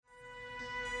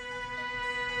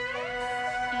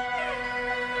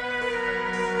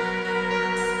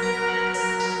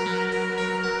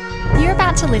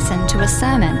about to listen to a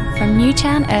sermon from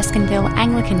Newtown, Erskineville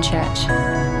Anglican Church.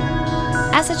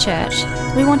 As a church,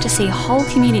 we want to see whole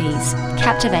communities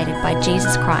captivated by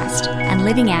Jesus Christ and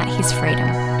living out his freedom.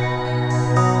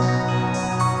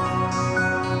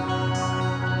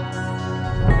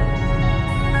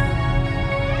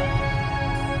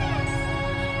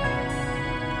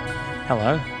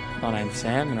 Hello, my name's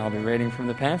Sam and I'll be reading from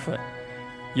the pamphlet.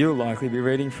 You'll likely be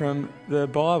reading from the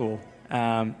Bible.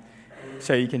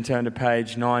 So you can turn to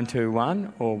page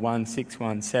 921 or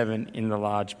 1617 in the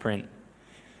large print.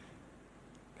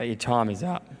 But your time is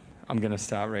up. I'm going to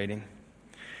start reading.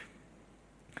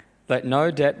 Let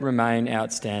no debt remain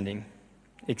outstanding,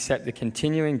 except the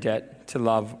continuing debt to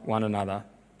love one another.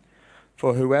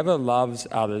 For whoever loves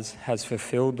others has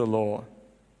fulfilled the law.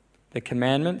 The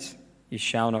commandments: you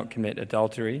shall not commit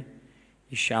adultery,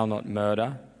 you shall not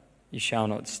murder, you shall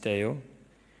not steal,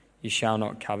 you shall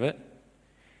not covet,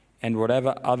 and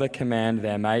whatever other command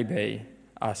there may be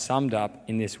are summed up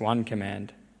in this one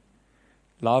command: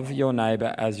 love your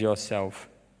neighbour as yourself.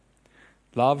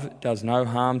 Love does no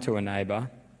harm to a neighbour,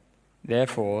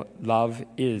 therefore love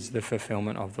is the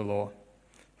fulfilment of the law.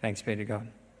 Thanks be to God.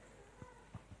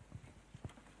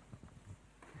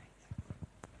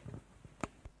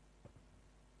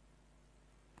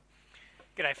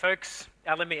 G'day folks,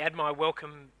 let me add my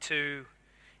welcome to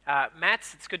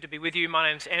Matt's. It's good to be with you. My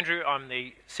name's Andrew, I'm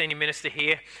the Senior Minister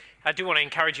here. I do want to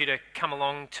encourage you to come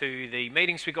along to the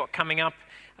meetings we've got coming up.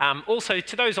 Also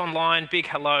to those online, big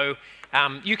hello.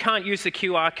 You can't use the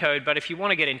QR code, but if you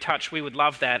want to get in touch, we would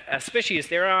love that, especially as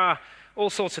there are all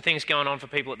sorts of things going on for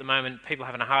people at the moment, people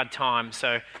having a hard time.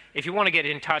 So if you want to get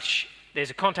in touch,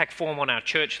 there's a contact form on our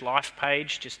church life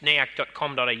page, just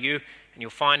neac.com.au, and you'll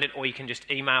find it, or you can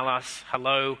just email us,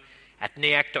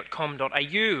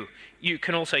 hello@neac.com.au. You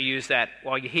can also use that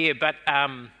while you're here, but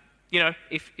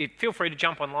if feel free to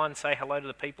jump online and say hello to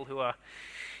the people who are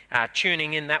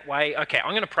tuning in that way. Okay,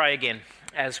 I'm going to pray again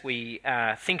as we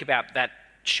think about that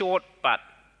short but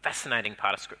fascinating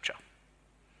part of Scripture.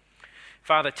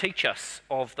 Father, teach us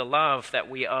of the love that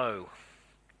we owe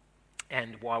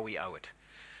and why we owe it.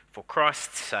 For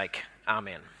Christ's sake,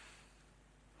 Amen.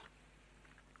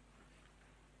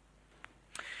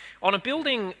 On a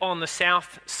building on the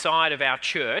south side of our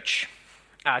church,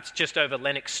 it's just over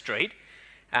Lennox Street,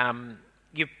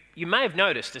 you may have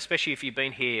noticed, especially if you've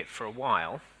been here for a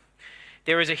while,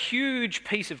 there is a huge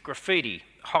piece of graffiti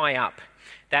high up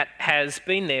that has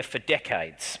been there for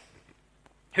decades.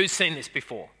 Who's seen this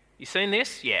before? You seen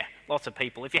this? Yeah, lots of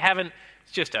people. If you haven't,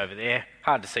 it's just over there.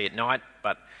 Hard to see at night,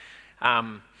 but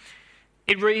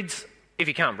it reads, if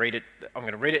you can't read it, I'm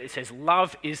going to read it. It says,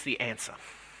 "Love is the answer."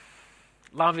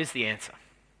 Love is the answer.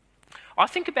 I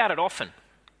think about it often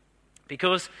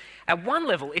because at one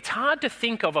level it's hard to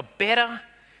think of a better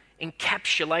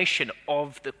encapsulation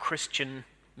of the Christian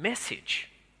message.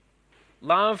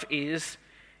 Love is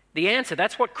the answer.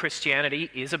 That's what Christianity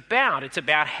is about. It's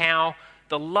about how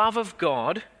the love of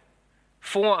God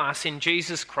for us in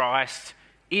Jesus Christ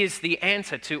is the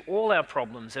answer to all our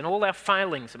problems and all our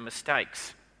failings and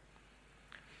mistakes.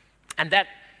 And that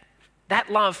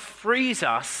love frees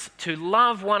us to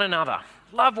love one another.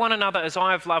 Love one another as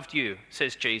I have loved you,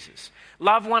 says Jesus.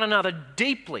 Love one another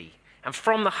deeply and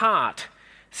from the heart,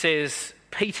 says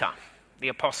Peter, the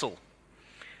apostle.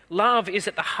 Love is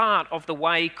at the heart of the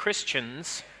way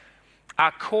Christians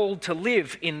are called to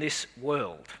live in this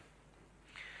world.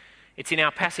 It's in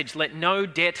our passage, let no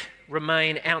debt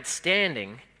remain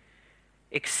outstanding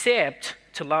except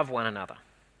to love one another.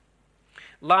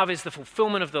 Love is the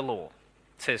fulfillment of the law,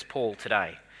 says Paul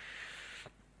today.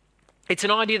 It's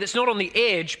an idea that's not on the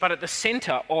edge, but at the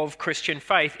centre of Christian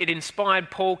faith. It inspired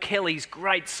Paul Kelly's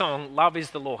great song, Love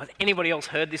is the Law. Has anybody else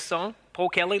heard this song? Paul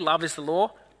Kelly, Love is the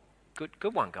Law?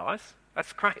 Good one, guys.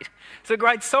 That's great. It's a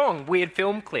great song, weird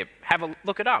film clip. Have a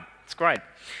look it up. It's great.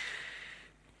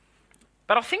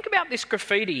 But I think about this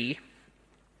graffiti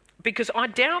because I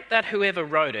doubt that whoever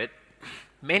wrote it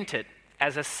meant it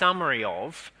as a summary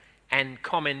of and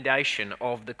commendation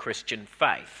of the Christian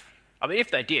faith. I mean,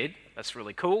 if they did, that's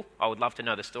really cool. I would love to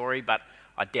know the story, but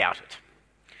I doubt it.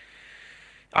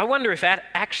 I wonder if that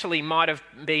actually might have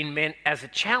been meant as a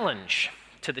challenge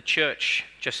to the church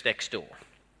just next door.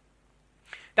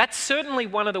 That's certainly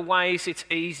one of the ways it's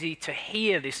easy to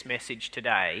hear this message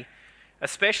today,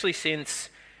 especially since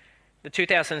the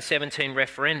 2017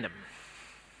 referendum,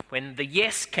 when the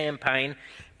Yes campaign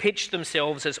pitched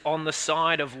themselves as on the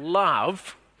side of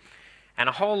love, and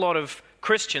a whole lot of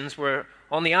Christians were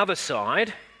on the other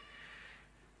side,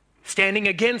 standing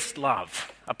against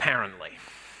love, apparently.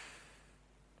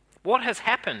 What has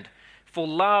happened for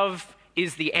love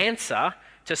is the answer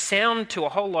to to sound to a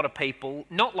whole lot of people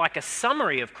not like a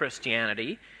summary of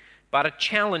Christianity, but a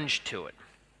challenge to it.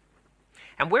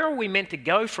 And where are we meant to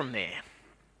go from there?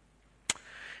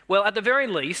 Well, at the very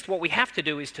least, what we have to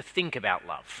do is to think about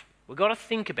love. We've got to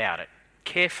think about it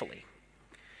carefully.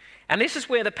 And this is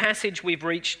where the passage we've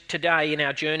reached today in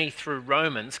our journey through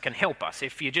Romans can help us.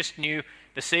 If you're just new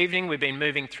this evening, we've been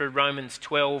moving through Romans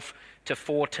 12 to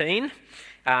 14,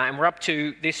 and we're up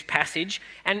to this passage.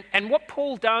 And what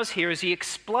Paul does here is he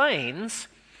explains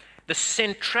the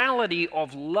centrality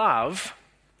of love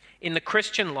in the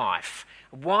Christian life,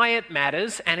 why it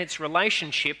matters, and its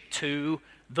relationship to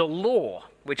the law,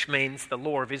 which means the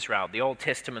law of Israel, the Old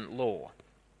Testament law.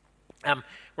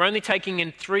 We're only taking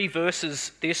in 3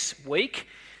 verses this week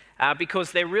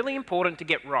because they're really important to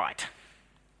get right.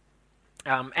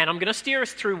 And I'm going to steer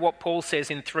us through what Paul says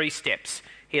in 3 steps.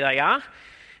 Here they are.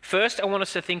 First, I want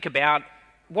us to think about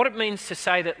what it means to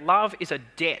say that love is a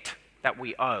debt that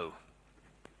we owe.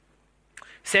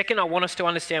 Second, I want us to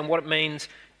understand what it means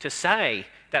to say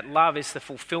that love is the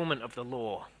fulfillment of the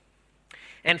law.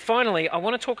 And finally, I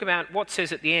want to talk about what it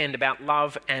says at the end about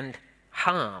love and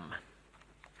harm.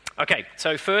 Okay,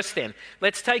 so first then,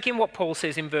 let's take in what Paul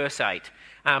says in verse 8.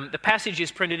 The passage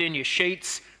is printed in your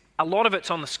sheets. A lot of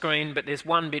it's on the screen, but there's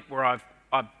one bit where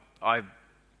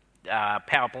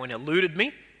PowerPoint eluded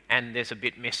me, and there's a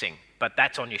bit missing. But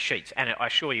that's on your sheets, and I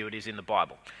assure you it is in the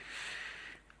Bible.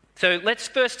 So let's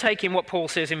first take in what Paul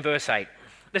says in verse 8.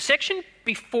 The section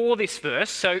before this verse,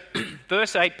 so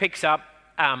verse 8 picks up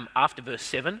after verse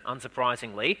 7,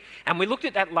 unsurprisingly, and we looked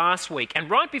at that last week. And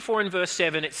right before in verse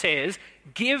 7 it says,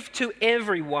 give to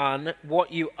everyone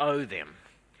what you owe them.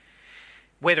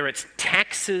 Whether it's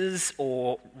taxes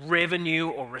or revenue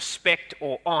or respect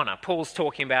or honour. Paul's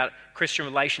talking about Christian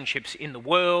relationships in the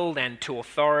world and to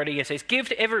authority. He says, give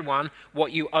to everyone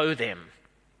what you owe them.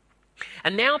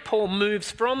 And now Paul moves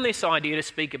from this idea to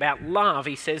speak about love.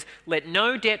 He says, let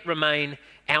no debt remain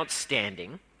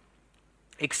outstanding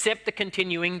except the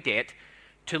continuing debt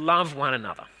to love one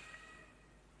another.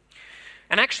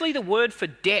 And actually the word for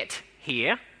debt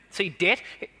here, see debt,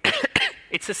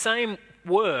 it's the same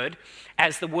word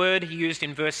as the word he used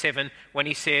in verse 7 when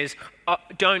he says,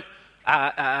 don't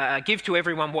give to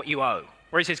everyone what you owe.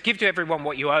 Where he says, give to everyone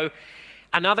what you owe.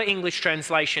 Another English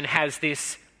translation has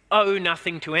this, owe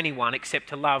nothing to anyone except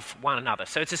to love one another.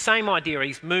 So it's the same idea.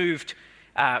 He's moved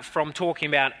from talking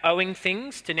about owing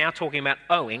things to now talking about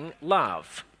owing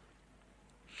love.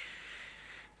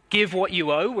 Give what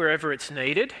you owe wherever it's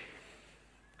needed.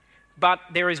 But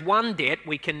there is one debt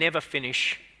we can never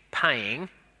finish paying,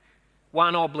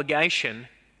 one obligation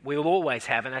we'll always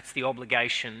have, and that's the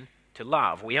obligation to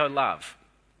love. We owe love.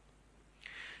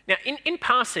 Now, in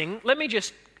passing, let me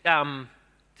just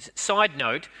side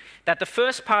note that the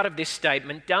first part of this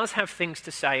statement does have things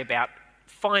to say about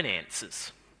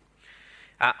finances.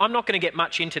 I'm not going to get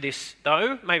much into this,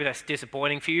 though. Maybe that's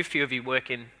disappointing for you. A few of you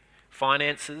work in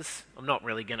finances. I'm not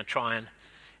really going to try and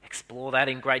explore that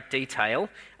in great detail.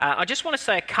 I just want to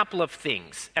say a couple of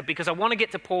things, because I want to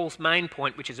get to Paul's main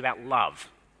point, which is about love.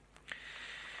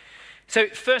 So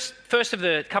first of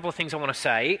the couple of things I want to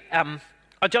say,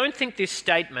 I don't think this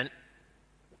statement,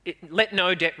 let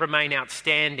no debt remain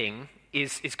outstanding,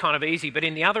 is kind of easy, but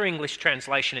in the other English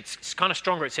translation, it's kind of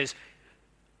stronger. It says,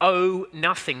 owe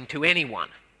nothing to anyone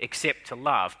except to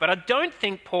love. But I don't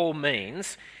think Paul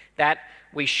means that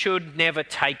we should never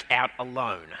take out a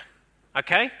loan,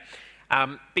 okay?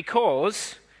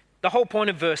 Because the whole point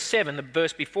of verse 7, the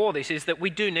verse before this, is that we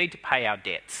do need to pay our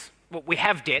debts. Well, we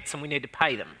have debts and we need to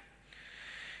pay them.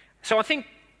 So I think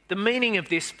the meaning of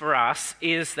this for us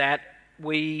is that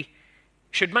we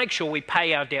should make sure we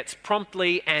pay our debts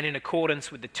promptly and in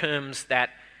accordance with the terms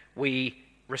that we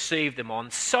receive them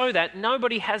on, so that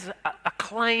nobody has a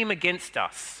claim against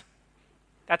us.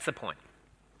 That's the point.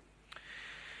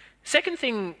 Second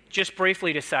thing, just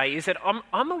briefly to say, is that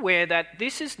I'm aware that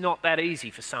this is not that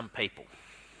easy for some people.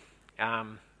 I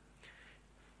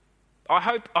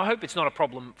hope it's not a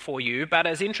problem for you, but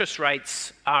as interest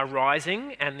rates are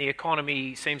rising and the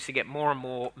economy seems to get more and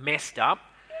more messed up,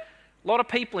 a lot of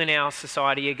people in our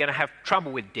society are going to have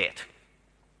trouble with debt.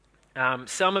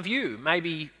 Some of you may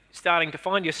be starting to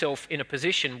find yourself in a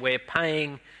position where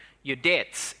paying your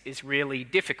debts is really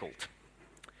difficult.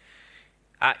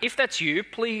 If that's you,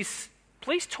 please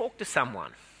talk to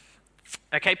someone.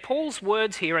 Okay, Paul's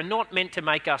words here are not meant to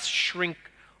make us shrink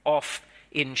off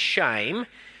in shame.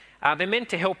 They're meant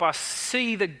to help us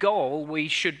see the goal we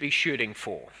should be shooting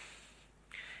for.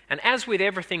 And as with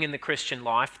everything in the Christian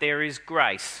life, there is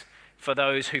grace for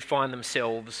those who find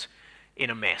themselves in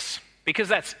a mess. Because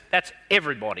that's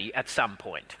everybody at some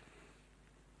point.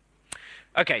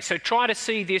 Okay, so try to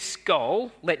see this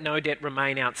goal, let no debt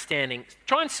remain outstanding.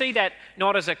 Try and see that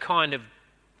not as a kind of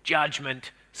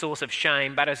judgment, source of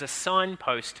shame, but as a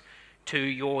signpost to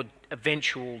your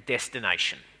eventual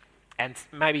destination, and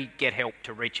maybe get help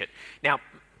to reach it. Now,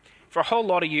 for a whole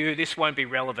lot of you, this won't be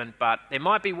relevant, but there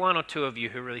might be one or two of you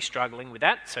who are really struggling with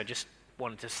that, so just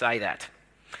wanted to say that.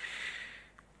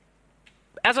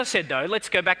 As I said, though, let's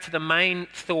go back to the main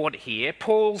thought here.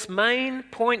 Paul's main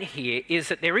point here is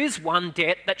that there is one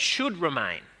debt that should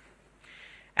remain,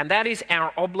 and that is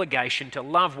our obligation to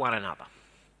love one another.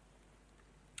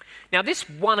 Now, this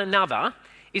one another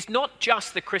is not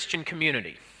just the Christian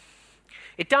community.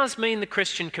 It does mean the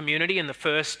Christian community in the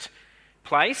first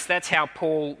place. That's how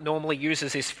Paul normally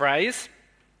uses this phrase.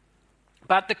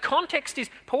 But the context is,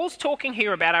 Paul's talking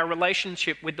here about our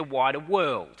relationship with the wider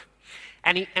world.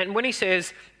 And when he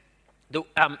says,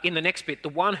 in the next bit, the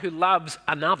one who loves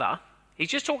another, he's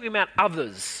just talking about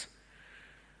others.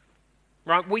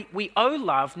 Right? We owe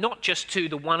love not just to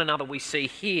the one another we see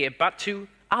here, but to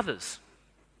others,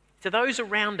 to those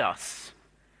around us,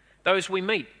 those we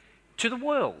meet, to the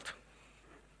world.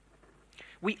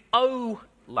 We owe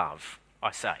love,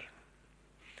 I say.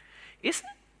 Isn't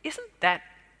that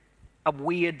a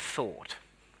weird thought?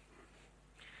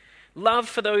 Love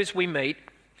for those we meet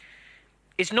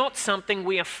is not something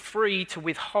we are free to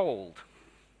withhold,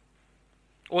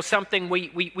 or something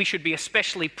we should be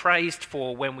especially praised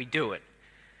for when we do it.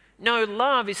 No,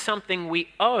 love is something we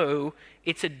owe.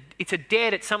 It's a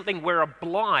debt. It's something we're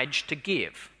obliged to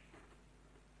give.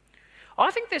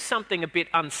 I think there's something a bit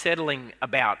unsettling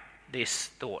about this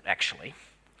thought, actually,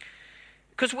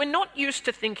 because we're not used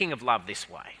to thinking of love this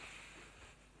way,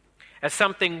 as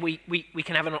something we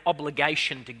can have an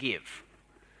obligation to give.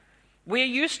 We're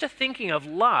used to thinking of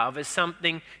love as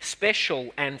something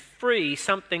special and free,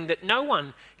 something that no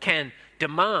one can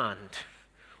demand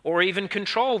or even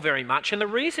control very much. And the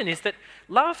reason is that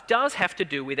love does have to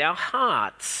do with our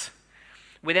hearts,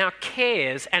 with our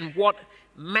cares and what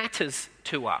matters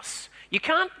to us. You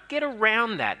can't get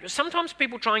around that. Sometimes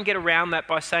people try and get around that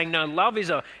by saying, no, love is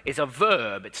a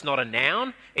verb, it's not a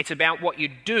noun, it's about what you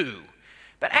do.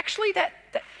 But actually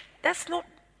that's not,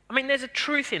 I mean, there's a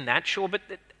truth in that, sure, but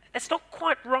that's not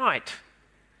quite right.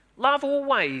 Love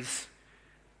always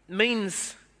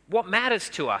means what matters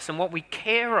to us and what we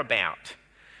care about,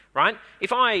 right?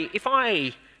 If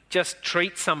I just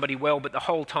treat somebody well, but the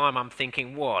whole time I'm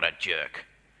thinking, what a jerk.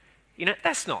 You know,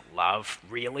 that's not love,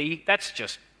 really. That's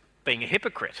just being a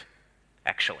hypocrite,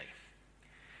 actually.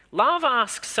 Love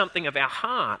asks something of our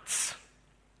hearts.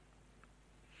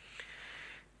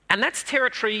 And that's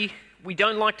territory we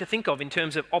don't like to think of in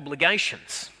terms of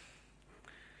obligations.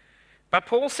 But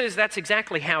Paul says that's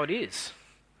exactly how it is.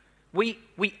 We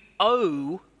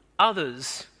owe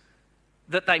others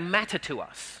that they matter to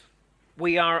us.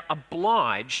 We are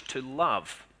obliged to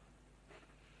love.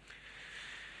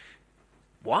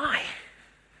 Why?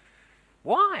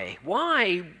 Why?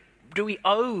 Why do we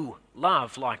owe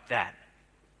love like that?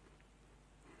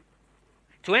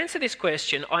 To answer this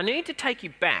question, I need to take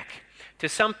you back to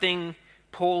something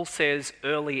Paul says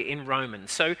earlier in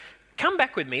Romans. So come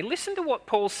back with me. Listen to what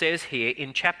Paul says here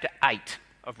in chapter 8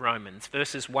 of Romans,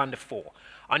 verses 1 to 4.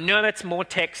 I know that's more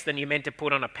text than you meant to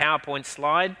put on a PowerPoint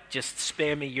slide. Just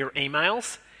spare me your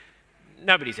emails.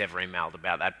 Nobody's ever emailed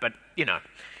about that, but you know.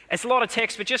 It's a lot of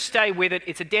text, but just stay with it.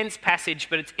 It's a dense passage,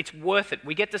 but it's worth it.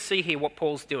 We get to see here what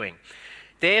Paul's doing.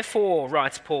 Therefore,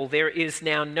 writes Paul, there is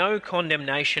now no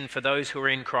condemnation for those who are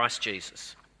in Christ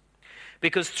Jesus.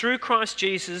 Because through Christ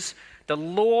Jesus, the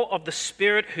law of the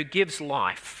Spirit who gives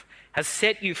life has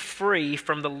set you free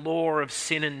from the law of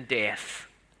sin and death.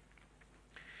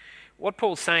 What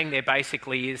Paul's saying there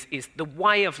basically is the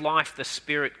way of life the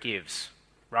Spirit gives.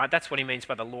 Right? That's what he means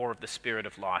by the law of the Spirit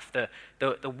of life.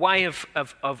 The way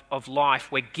of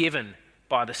life we're given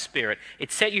by the Spirit.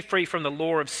 It set you free from the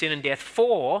law of sin and death.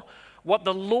 For what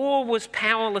the law was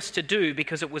powerless to do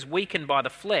because it was weakened by the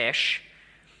flesh,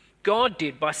 God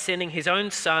did by sending his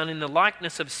own Son in the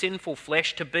likeness of sinful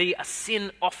flesh to be a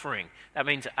sin offering. That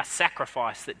means a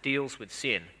sacrifice that deals with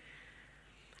sin.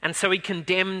 And so he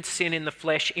condemned sin in the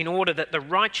flesh in order that the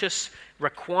righteous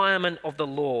requirement of the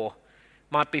law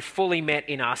might be fully met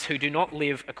in us who do not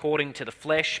live according to the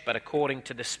flesh, but according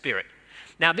to the Spirit.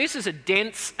 Now, this is a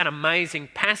dense and amazing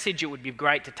passage. It would be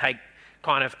great to take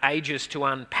kind of ages to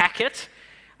unpack it.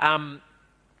 I'm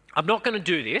not going to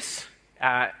do this.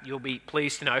 You'll be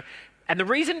pleased to know. And the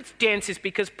reason it's dense is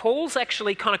because Paul's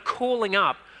actually kind of calling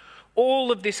up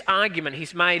all of this argument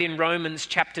he's made in Romans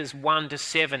chapters 1 to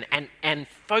 7 and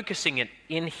focusing it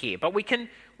in here. But we can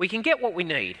get what we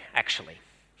need, actually.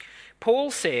 Paul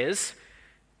says,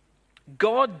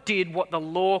 God did what the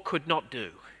law could not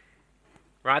do.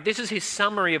 Right? This is his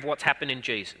summary of what's happened in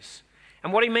Jesus.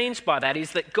 And what he means by that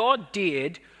is that God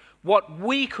did what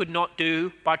we could not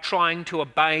do by trying to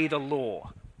obey the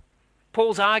law.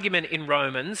 Paul's argument in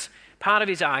Romans, part of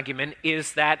his argument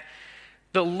is that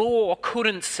the law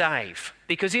couldn't save,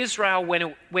 because Israel,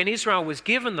 when Israel was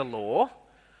given the law,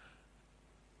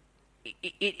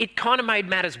 it kind of made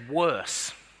matters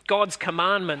worse. God's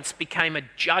commandments became a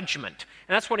judgment.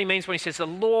 And that's what he means when he says the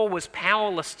law was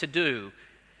powerless to do,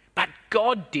 but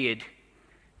God did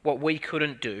what we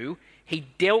couldn't do. He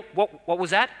dealt, what was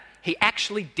that? He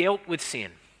actually dealt with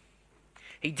sin.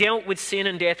 He dealt with sin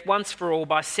and death once for all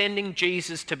by sending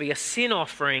Jesus to be a sin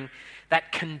offering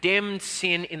that condemned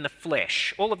sin in the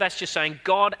flesh. All of that's just saying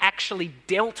God actually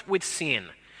dealt with sin.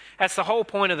 That's the whole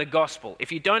point of the gospel.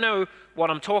 If you don't know what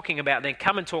I'm talking about, then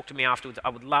come and talk to me afterwards. I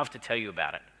would love to tell you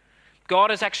about it. God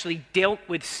has actually dealt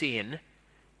with sin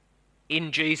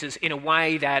in Jesus in a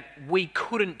way that we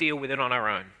couldn't deal with it on our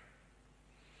own.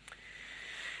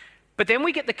 But then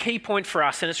we get the key point for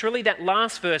us, and it's really that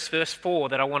last verse, verse 4,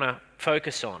 that I want to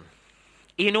focus on.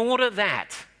 In order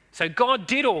that, so God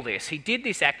did all this, he did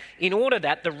this act, in order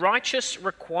that the righteous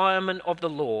requirement of the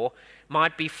law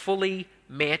might be fully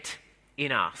met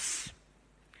in us.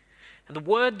 And the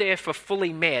word there for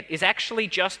fully met is actually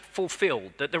just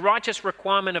fulfilled, that the righteous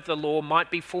requirement of the law might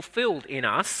be fulfilled in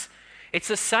us. It's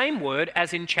the same word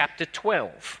as in chapter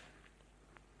 12.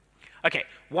 Okay,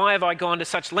 why have I gone to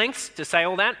such lengths to say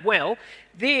all that? Well,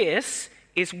 this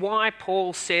is why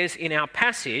Paul says in our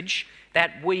passage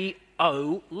that we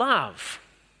owe love.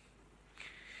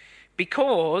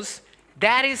 Because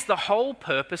that is the whole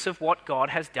purpose of what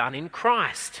God has done in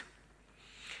Christ.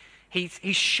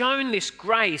 He's shown this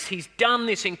grace. He's done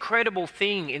this incredible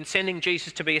thing in sending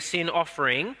Jesus to be a sin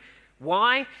offering.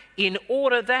 Why? In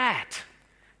order that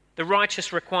the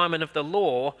righteous requirement of the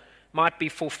law might be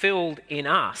fulfilled in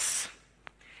us.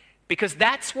 Because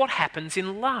that's what happens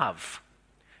in love.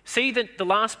 See the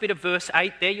last bit of verse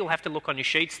 8 there? You'll have to look on your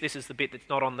sheets. This is the bit that's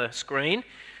not on the screen.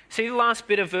 See the last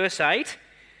bit of verse 8?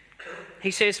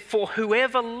 He says, "For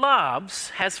whoever loves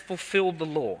has fulfilled the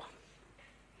law."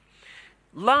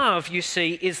 Love, you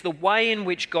see, is the way in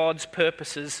which God's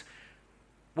purposes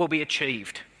will be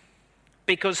achieved.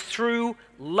 Because through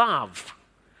love,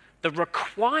 the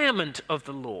requirement of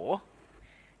the law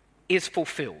is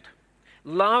fulfilled.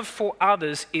 Love for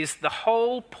others is the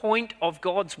whole point of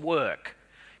God's work.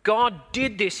 God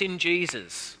did this in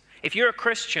Jesus. If you're a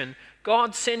Christian,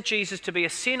 God sent Jesus to be a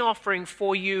sin offering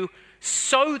for you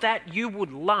so that you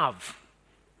would love.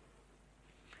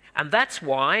 And that's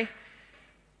why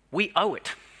we owe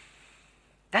it.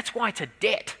 That's why it's a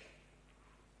debt.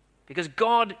 Because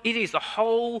God, it is the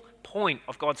whole point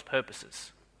of God's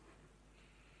purposes.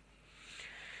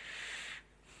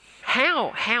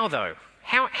 How though?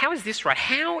 How is this right?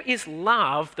 How is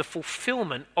love the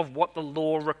fulfillment of what the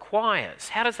law requires?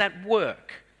 How does that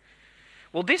work?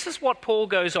 Well, this is what Paul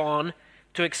goes on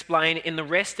to explain in the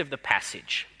rest of the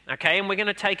passage. Okay, and we're going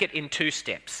to take it in two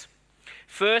steps.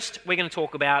 First, we're going to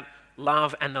talk about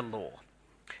love and the law.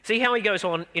 See how he goes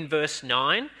on in verse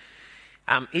 9?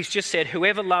 He's just said,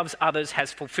 whoever loves others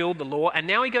has fulfilled the law. And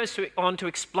now he goes on to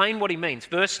explain what he means.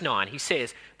 Verse 9, he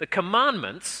says, the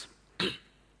commandments,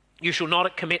 you shall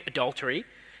not commit adultery,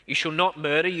 you shall not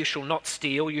murder, you shall not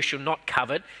steal, you shall not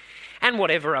covet, and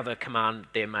whatever other command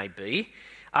there may be,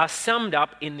 are summed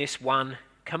up in this one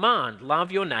command,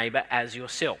 love your neighbour as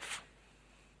yourself.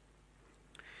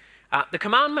 The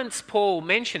commandments Paul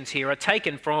mentions here are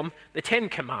taken from the 10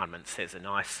 Commandments. There's a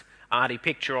nice arty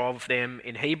picture of them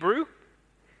in Hebrew.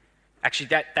 Actually,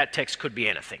 that text could be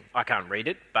anything. I can't read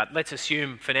it, but let's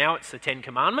assume for now it's the 10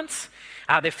 Commandments.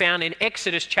 They're found in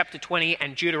Exodus chapter 20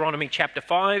 and Deuteronomy chapter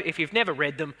 5. If you've never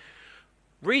read them,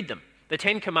 read them. The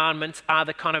 10 Commandments are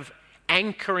the kind of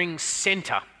anchoring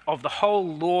centre of the whole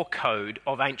law code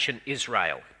of ancient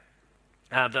Israel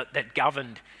that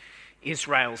governed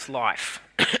Israel's life.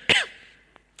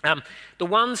 The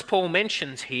ones Paul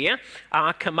mentions here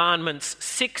are commandments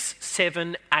 6,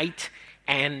 7, 8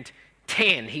 and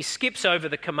 10. He skips over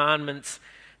the commandments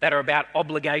that are about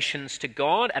obligations to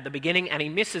God at the beginning, and he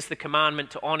misses the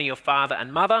commandment to honour your father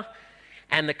and mother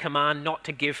and the command not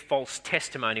to give false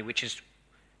testimony, which is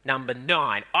number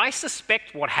 9. I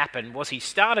suspect what happened was he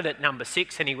started at number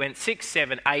 6 and he went 6,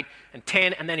 7, 8 and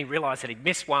 10, and then he realised that he'd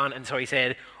missed one, and so he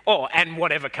said, and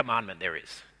whatever commandment there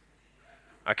is.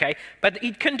 Okay, but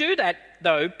he can do that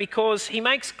though because he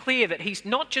makes clear that he's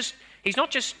not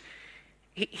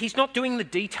doing the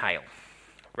detail,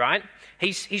 right?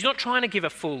 He's not trying to give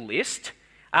a full list.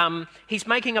 He's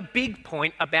making a big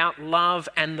point about love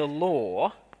and the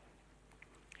law.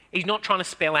 He's not trying to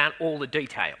spell out all the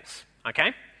details,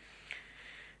 okay?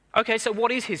 Okay, so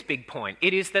what is his big point?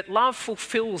 It is that love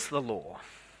fulfills the law.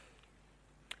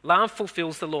 Love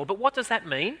fulfills the law. But what does that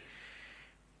mean?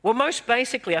 Well, most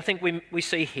basically, I think we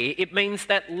see here, it means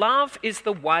that love is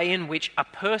the way in which a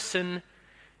person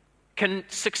can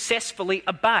successfully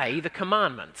obey the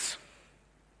commandments.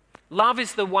 Love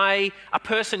is the way a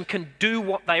person can do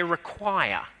what they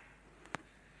require.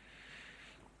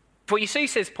 For you see,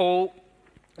 says Paul,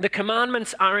 the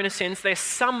commandments are, in a sense, they're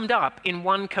summed up in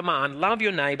one command: love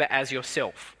your neighbour as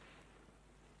yourself,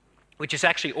 which is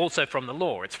actually also from the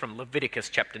law. It's from Leviticus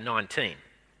chapter 19.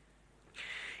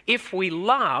 If we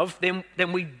love, then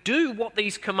we do what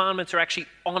these commandments are actually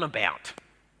on about.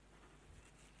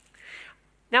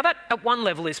 Now that, at one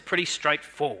level, is pretty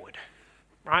straightforward,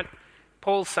 right?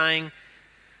 Paul's saying,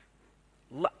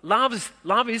 love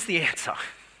is the answer.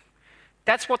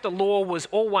 That's what the law was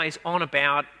always on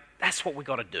about. That's what we've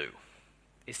got to do,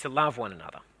 is to love one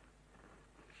another.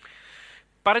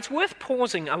 But it's worth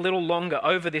pausing a little longer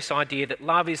over this idea that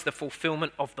love is the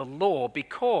fulfillment of the law,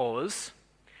 because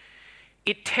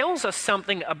it tells us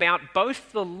something about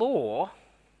both the law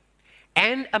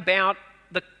and about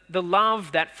the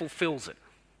love that fulfills it.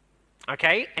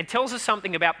 Okay? It tells us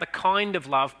something about the kind of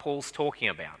love Paul's talking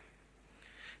about.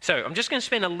 So I'm just going to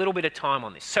spend a little bit of time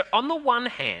on this. So on the one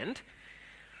hand,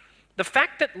 the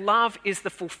fact that love is the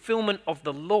fulfillment of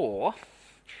the law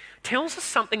tells us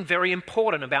something very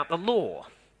important about the law.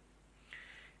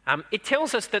 It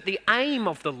tells us that the aim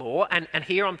of the law, and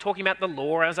here I'm talking about the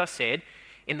law, as I said,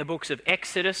 in the books of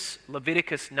Exodus,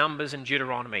 Leviticus, Numbers, and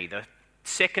Deuteronomy, the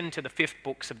 2nd to the 5th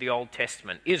books of the Old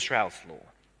Testament, Israel's law.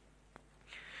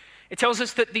 It tells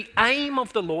us that the aim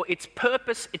of the law, its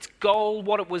purpose, its goal,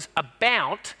 what it was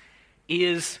about,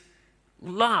 is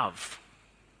love.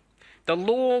 The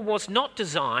law was not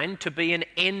designed to be an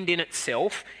end in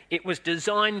itself. It was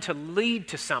designed to lead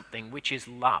to something, which is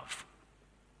love.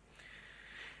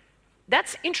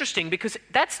 That's interesting because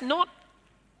that's not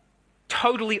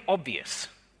totally obvious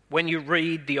when you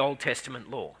read the Old Testament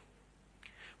law.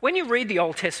 When you read the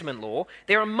Old Testament law,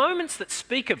 there are moments that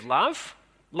speak of love,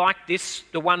 like this,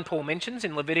 the one Paul mentions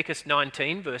in Leviticus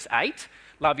 19, verse 8,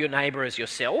 love your neighbour as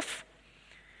yourself.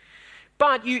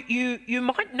 But you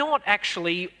might not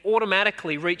actually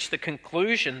automatically reach the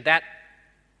conclusion that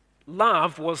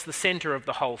love was the centre of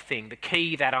the whole thing, the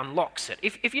key that unlocks it.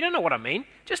 If you don't know what I mean,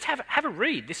 just have a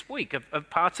read this week of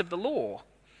parts of the law.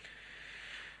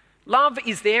 Love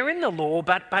is there in the law,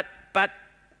 but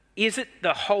is it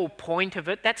the whole point of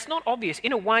it? That's not obvious.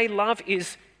 In a way, love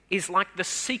is like the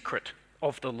secret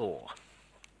of the law.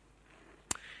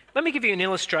 Let me give you an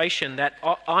illustration that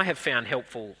I have found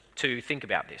helpful to think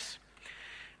about this.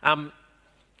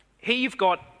 Here you've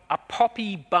got a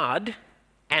poppy bud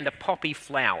and a poppy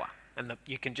flower, and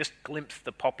you can just glimpse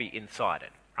the poppy inside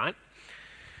it, right?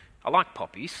 I like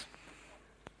poppies.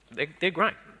 They're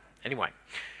great. Anyway,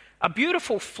 a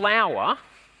beautiful flower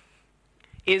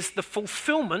is the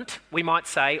fulfillment, we might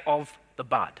say, of the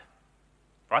bud.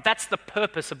 Right? That's the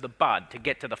purpose of the bud, to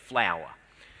get to the flower.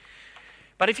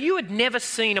 But if you had never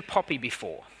seen a poppy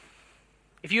before,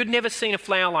 if you had never seen a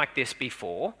flower like this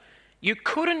before, you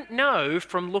couldn't know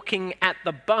from looking at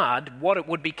the bud what it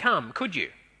would become, could you?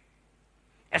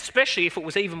 Especially if it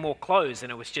was even more closed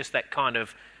and it was just that kind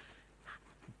of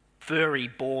furry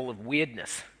ball of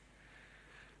weirdness.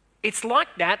 It's like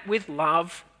that with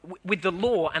love, with the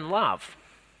law and love.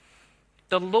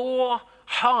 The law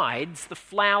hides the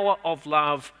flower of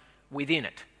love within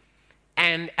it.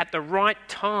 And at the right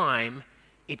time,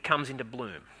 it comes into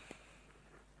bloom.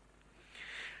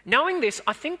 Knowing this,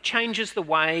 I think, changes the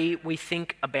way we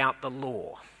think about the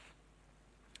law.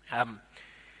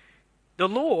 The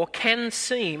law can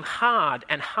seem hard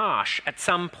and harsh at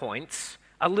some points,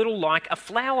 a little like a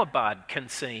flower bud can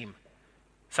seem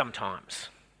sometimes.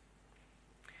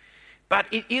 But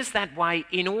it is that way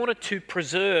in order to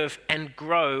preserve and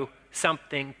grow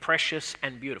something precious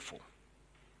and beautiful.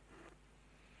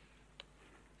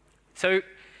 So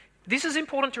this is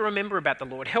important to remember about the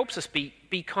law. It helps us be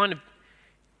kind of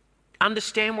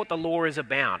understand what the law is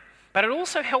about. But it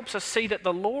also helps us see that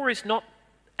the law is not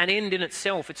an end in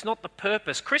itself. It's not the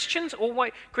purpose. Christian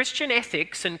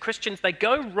ethics and Christians, they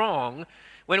go wrong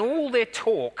when all their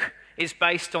talk is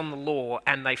based on the law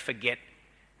and they forget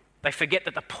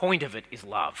that the point of it is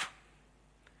love.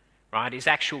 Right, is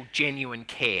actual genuine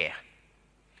care.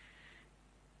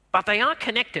 But they are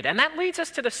connected, and that leads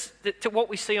us to what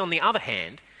we see on the other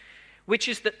hand, which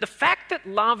is that the fact that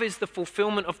love is the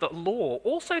fulfillment of the law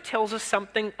also tells us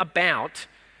something about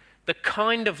the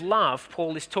kind of love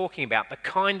Paul is talking about, the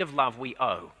kind of love we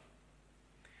owe.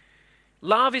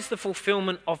 Love is the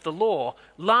fulfillment of the law.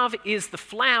 Love is the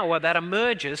flower that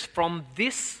emerges from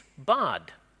this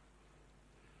bud.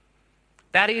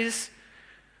 That is,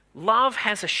 love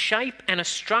has a shape and a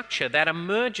structure that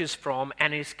emerges from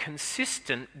and is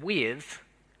consistent with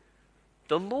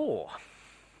the law.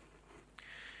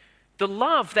 The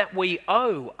love that we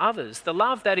owe others, the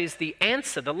love that is the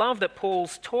answer, the love that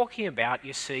Paul's talking about,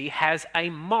 you see, has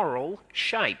a moral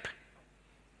shape.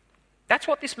 That's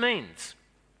what this means.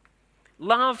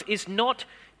 Love is not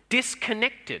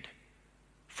disconnected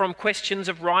from questions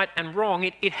of right and wrong.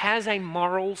 It has a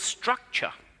moral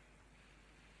structure.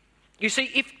 You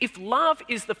see, if love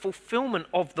is the fulfillment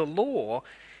of the law,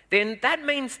 then that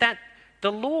means that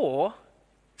the law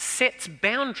sets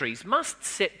boundaries, must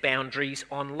set boundaries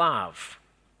on love.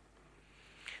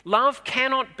 Love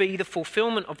cannot be the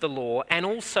fulfillment of the law and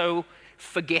also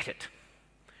forget it,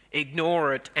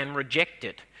 ignore it and reject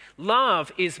it.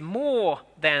 Love is more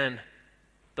than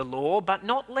the law, but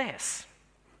not less.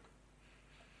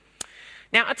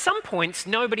 Now, at some points,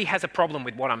 nobody has a problem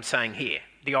with what I'm saying here.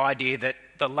 The idea that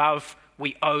the love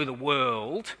we owe the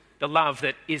world, the love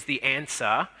that is the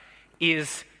answer,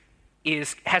 has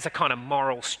a kind of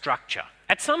moral structure.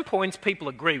 At some points,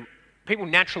 people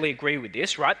naturally agree with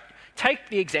this, right? Take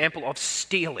the example of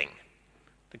stealing.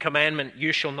 The commandment,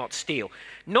 you shall not steal.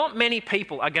 Not many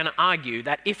people are going to argue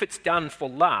that if it's done for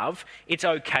love, it's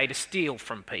okay to steal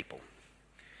from people.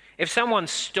 If someone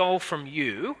stole from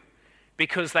you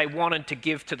because they wanted to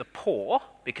give to the poor,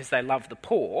 because they love the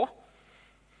poor,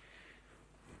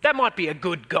 that might be a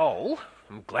good goal.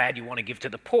 I'm glad you want to give to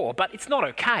the poor, but it's not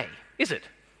okay, is it?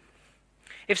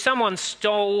 If someone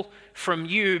stole from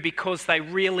you because they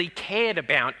really cared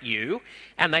about you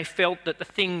and they felt that the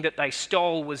thing that they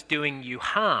stole was doing you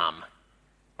harm,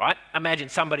 right? Imagine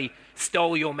somebody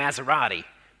stole your Maserati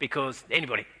because did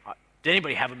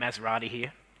anybody have a Maserati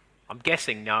here? I'm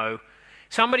guessing no.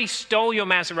 Somebody stole your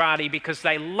Maserati because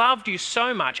they loved you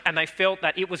so much and they felt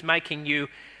that it was making you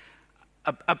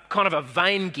a kind of a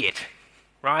vain git,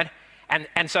 right?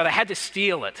 And so they had to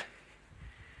steal it.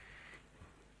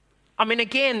 I mean,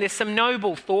 again, there's some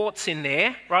noble thoughts in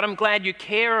there, right? I'm glad you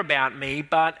care about me,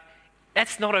 but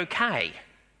that's not okay.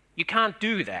 You can't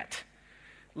do that.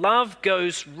 Love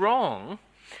goes wrong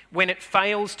when it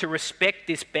fails to respect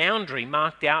this boundary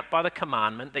marked out by the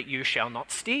commandment that you shall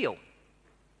not steal.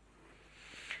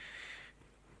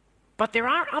 But there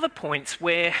are other points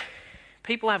where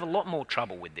people have a lot more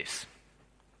trouble with this.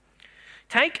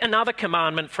 Take another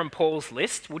commandment from Paul's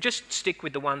list. We'll just stick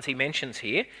with the ones he mentions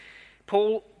here.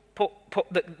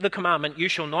 The commandment, you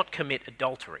shall not commit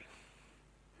adultery.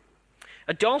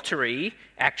 Adultery,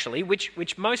 actually,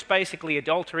 which most basically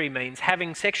adultery means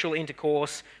having sexual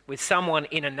intercourse with someone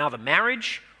in another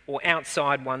marriage or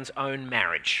outside one's own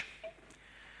marriage.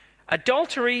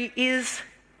 Adultery is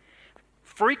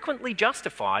frequently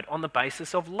justified on the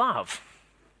basis of love.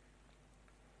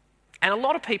 And a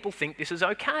lot of people think this is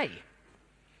okay.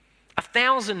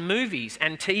 1,000 movies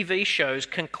and TV shows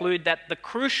conclude that the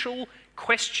crucial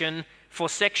question for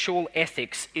sexual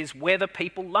ethics is whether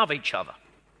people love each other.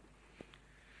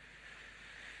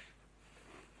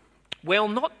 Well,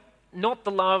 not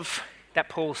the love that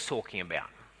Paul's talking about.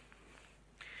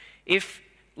 If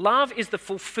love is the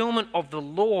fulfillment of the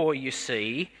law, you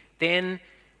see, then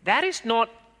that's not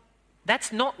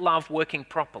love working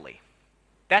properly.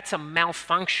 That's a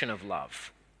malfunction of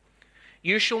love.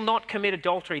 You shall not commit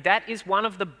adultery. That is one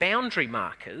of the boundary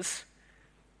markers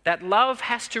that love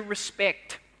has to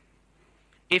respect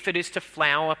if it is to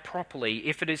flower properly,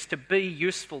 if it is to be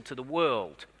useful to the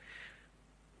world.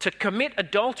 To commit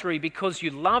adultery because you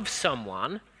love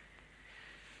someone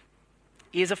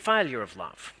is a failure of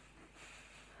love.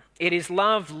 It is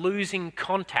love losing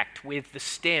contact with the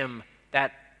stem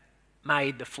that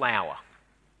made the flower.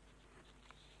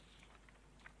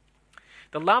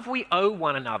 The love we owe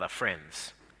one another,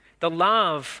 friends, the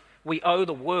love we owe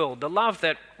the world, the love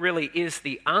that really is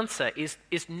the answer, is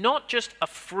not just a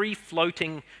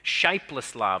free-floating,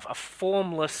 shapeless love, a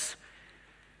formless,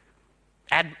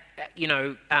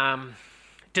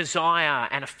 desire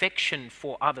and affection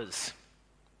for others.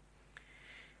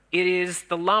 It is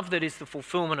the love that is the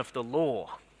fulfillment of the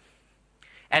law,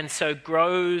 and so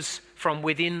grows from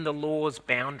within the law's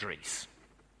boundaries.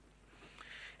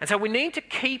 And so we need to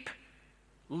keep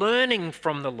learning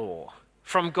from the law,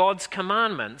 from God's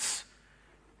commandments,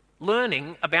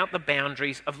 learning about the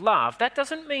boundaries of love. That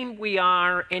doesn't mean we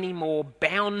are any more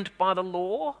bound by the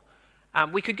law.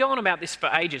 We could go on about this for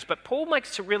ages, but Paul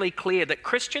makes it really clear that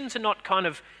Christians are not kind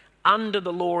of under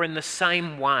the law in the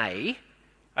same way,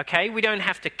 okay? We don't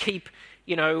have to keep,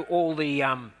 all the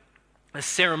the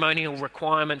ceremonial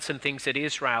requirements and things that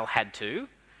Israel had to,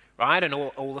 right? And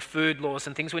all the food laws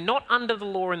and things. We're not under the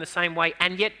law in the same way,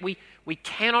 and yet we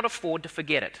cannot afford to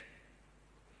forget it.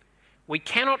 We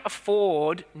cannot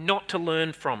afford not to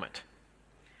learn from it,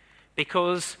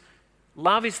 because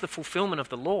love is the fulfillment of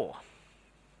the law.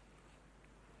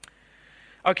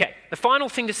 Okay, the final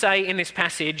thing to say in this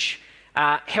passage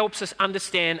helps us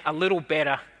understand a little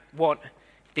better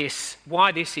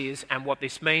why this is and what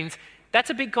this means. That's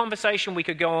a big conversation we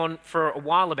could go on for a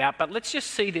while about, but let's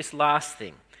just see this last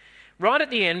thing. Right at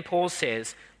the end, Paul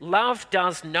says, love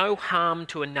does no harm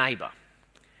to a neighbour.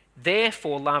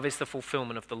 Therefore, love is the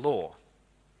fulfilment of the law.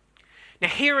 Now,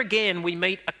 here again, we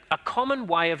meet a common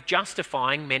way of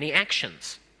justifying many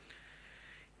actions.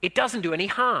 It doesn't do any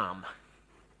harm.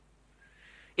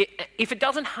 If it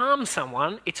doesn't harm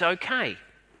someone, it's okay.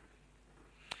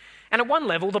 And at one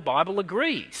level, the Bible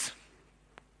agrees.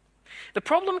 The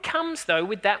problem comes, though,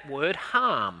 with that word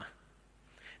harm.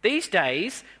 These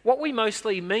days, what we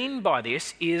mostly mean by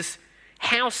this is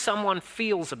how someone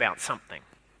feels about something.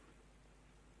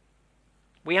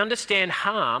 We understand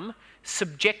harm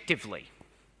subjectively.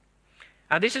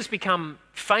 This has become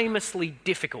famously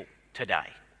difficult today.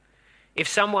 If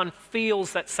someone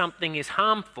feels that something is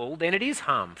harmful, then it is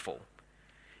harmful.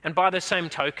 And by the same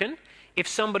token, if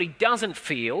somebody doesn't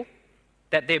feel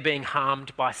that they're being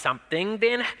harmed by something,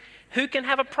 then who can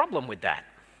have a problem with that?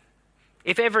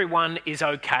 If everyone is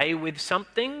okay with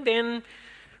something, then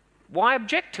why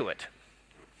object to it?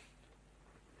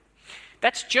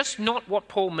 That's just not what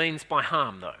Paul means by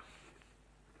harm, though.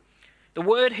 The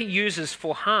word he uses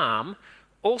for harm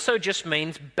also just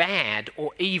means bad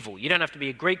or evil. You don't have to be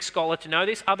a Greek scholar to know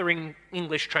this. Other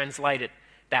English translate it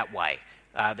that way.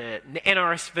 The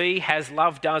NRSV has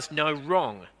love does no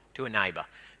wrong to a neighbour.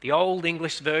 The Old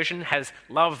English version has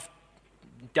love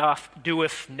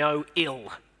doeth no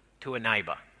ill to a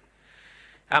neighbour.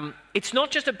 It's not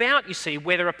just about, you see,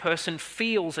 whether a person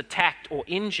feels attacked or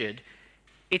injured.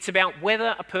 It's about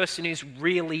whether a person is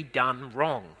really done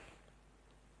wrong.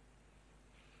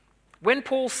 When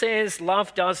Paul says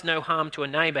love does no harm to a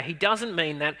neighbour, he doesn't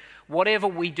mean that whatever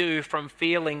we do from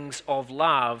feelings of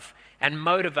love and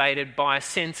motivated by a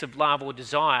sense of love or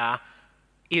desire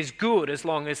is good as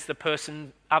long as the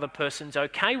other person's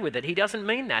okay with it. He doesn't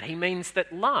mean that. He means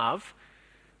that love,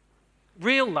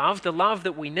 real love, the love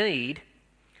that we need,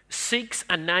 seeks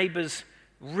a neighbour's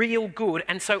real good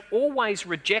and so always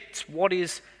rejects what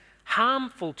is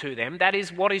harmful to them, that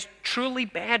is, what is truly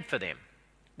bad for them,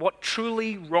 what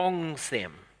truly wrongs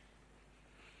them.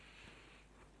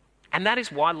 And that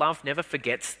is why love never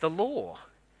forgets the law.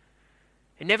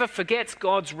 It never forgets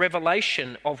God's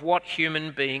revelation of what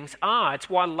human beings are. It's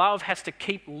why love has to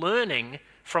keep learning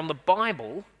from the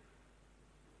Bible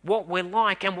what we're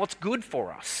like and what's good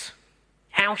for us,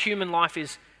 how human life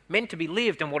is meant to be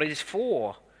lived and what it is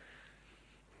for.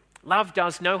 Love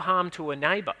does no harm to a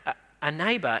neighbour,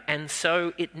 and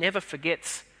so it never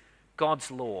forgets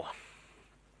God's law.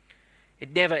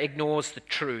 It never ignores the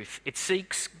truth. It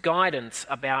seeks guidance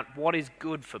about what is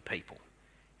good for people,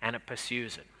 and it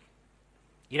pursues it.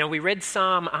 You know, we read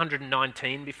Psalm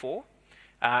 119 before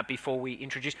we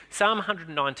introduced. Psalm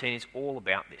 119 is all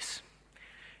about this.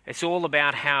 It's all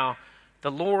about how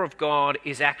the law of God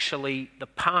is actually the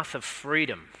path of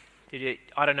freedom.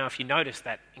 I don't know if you noticed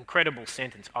that incredible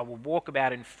sentence, I will walk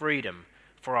about in freedom,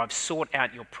 for I've sought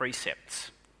out your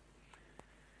precepts.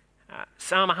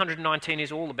 Psalm 119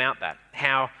 is all about that,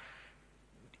 how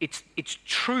it's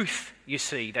truth, you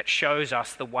see, that shows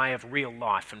us the way of real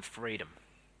life and freedom.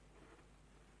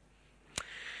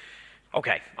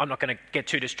 Okay, I'm not going to get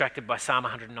too distracted by Psalm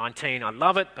 119. I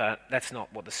love it, but that's not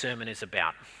what the sermon is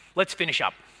about. Let's finish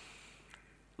up.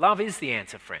 Love is the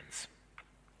answer, friends.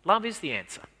 Love is the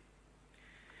answer.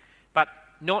 But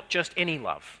not just any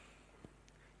love.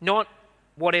 Not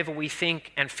whatever we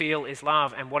think and feel is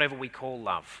love and whatever we call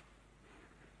love.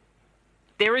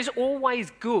 There is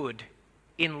always good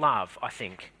in love, I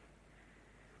think.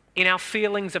 In our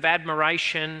feelings of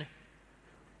admiration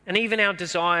and even our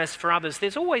desires for others,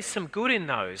 there's always some good in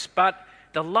those. But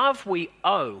the love we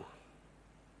owe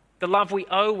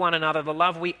one another, the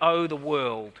love we owe the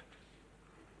world,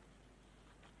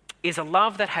 is a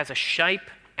love that has a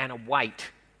shape and a weight.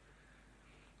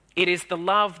 It is the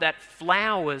love that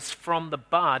flowers from the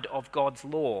bud of God's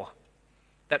law,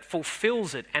 that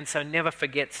fulfills it and so never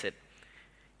forgets it.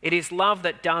 It is love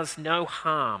that does no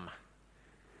harm,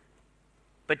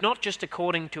 but not just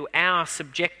according to our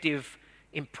subjective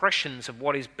impressions of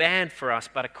what is bad for us,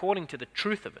 but according to the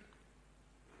truth of it.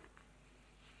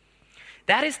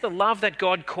 That is the love that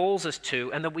God calls us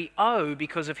to and that we owe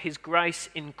because of his grace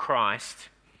in Christ.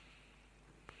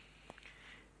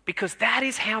 Because that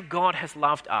is how God has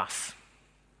loved us.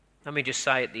 Let me just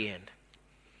say at the end.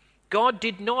 God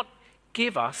did not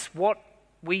give us what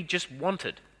we just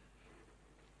wanted,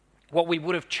 what we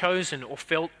would have chosen or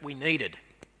felt we needed.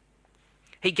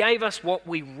 He gave us what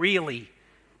we really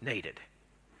needed.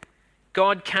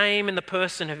 God came in the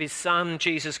person of his Son,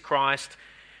 Jesus Christ,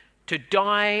 to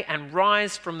die and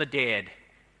rise from the dead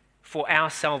for our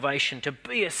salvation, to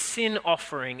be a sin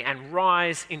offering and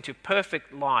rise into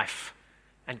perfect life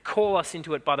and call us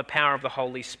into it by the power of the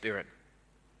Holy Spirit.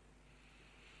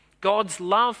 God's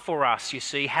love for us, you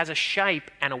see, has a shape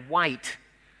and a weight.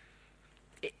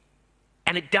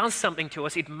 And it does something to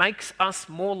us. It makes us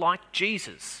more like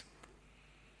Jesus.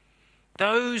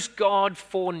 Those God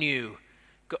foreknew,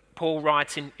 Paul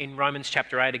writes in Romans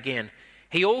chapter 8 again,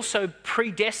 he also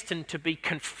predestined to be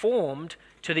conformed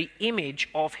to the image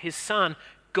of his Son.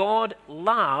 God's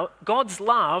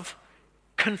love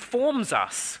conforms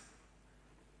us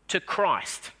to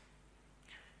Christ,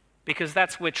 because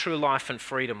that's where true life and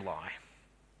freedom lie.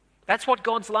 That's what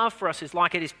God's love for us is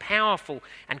like. It is powerful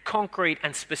and concrete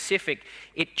and specific.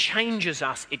 It changes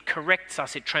us, it corrects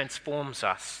us, it transforms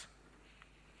us.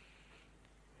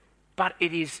 But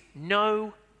it is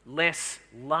no less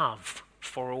love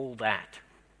for all that.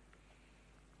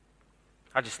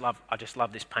 I just love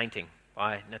this painting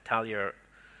by Natalia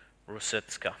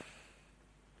Russetska,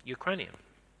 Ukrainian,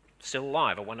 still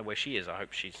alive. I wonder where she is. I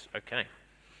hope she's okay.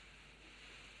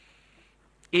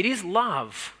 It is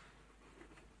love.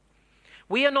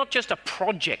 We are not just a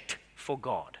project for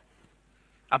God,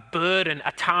 a burden,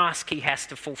 a task he has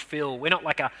to fulfill. We're not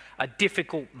like a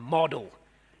difficult model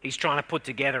he's trying to put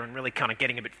together and really kind of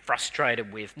getting a bit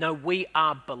frustrated with. No, we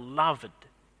are beloved.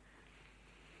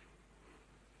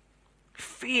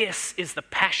 Fierce is the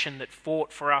passion that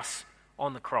fought for us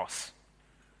on the cross.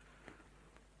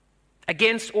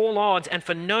 Against all odds and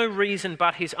for no reason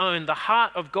but his own, the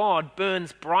heart of God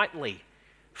burns brightly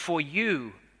for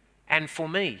you and for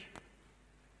me.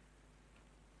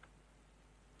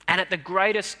 And at the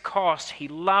greatest cost, he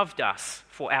loved us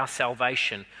for our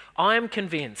salvation. I am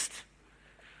convinced,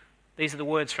 these are the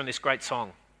words from this great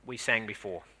song we sang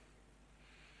before.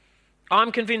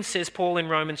 I'm convinced, says Paul in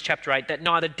Romans chapter 8, that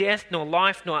neither death nor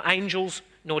life nor angels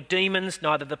nor demons,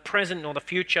 neither the present nor the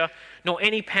future, nor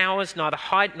any powers, neither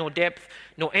height nor depth,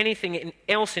 nor anything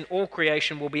else in all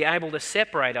creation will be able to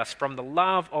separate us from the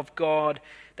love of God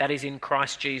that is in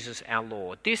Christ Jesus our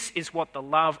Lord. This is what the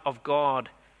love of God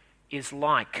is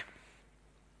like.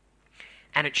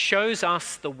 And it shows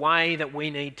us the way that we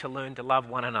need to learn to love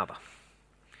one another.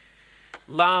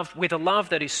 Love with a love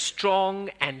that is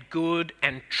strong and good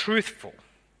and truthful,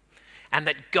 and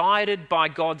that guided by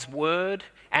God's word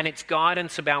and its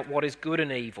guidance about what is good and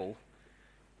evil,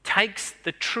 takes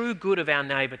the true good of our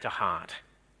neighbour to heart.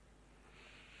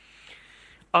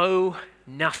 Owe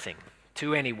nothing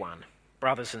to anyone,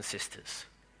 brothers and sisters,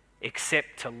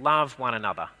 except to love one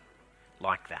another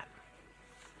like that.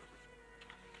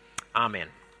 Amen.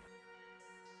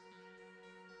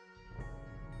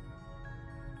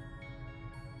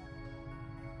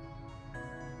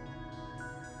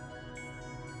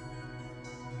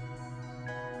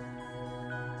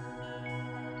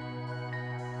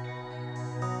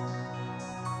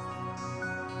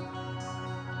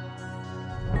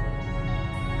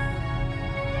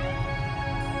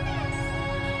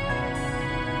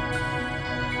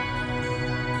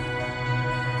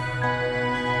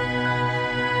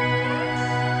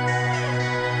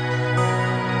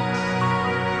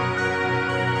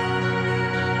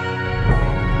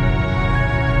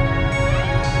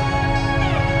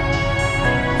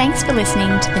 Thanks for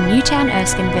listening to the Newtown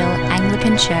Erskineville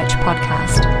Anglican Church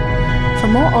podcast. For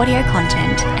more audio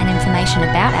content and information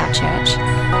about our church,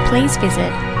 please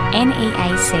visit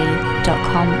neac.com.au.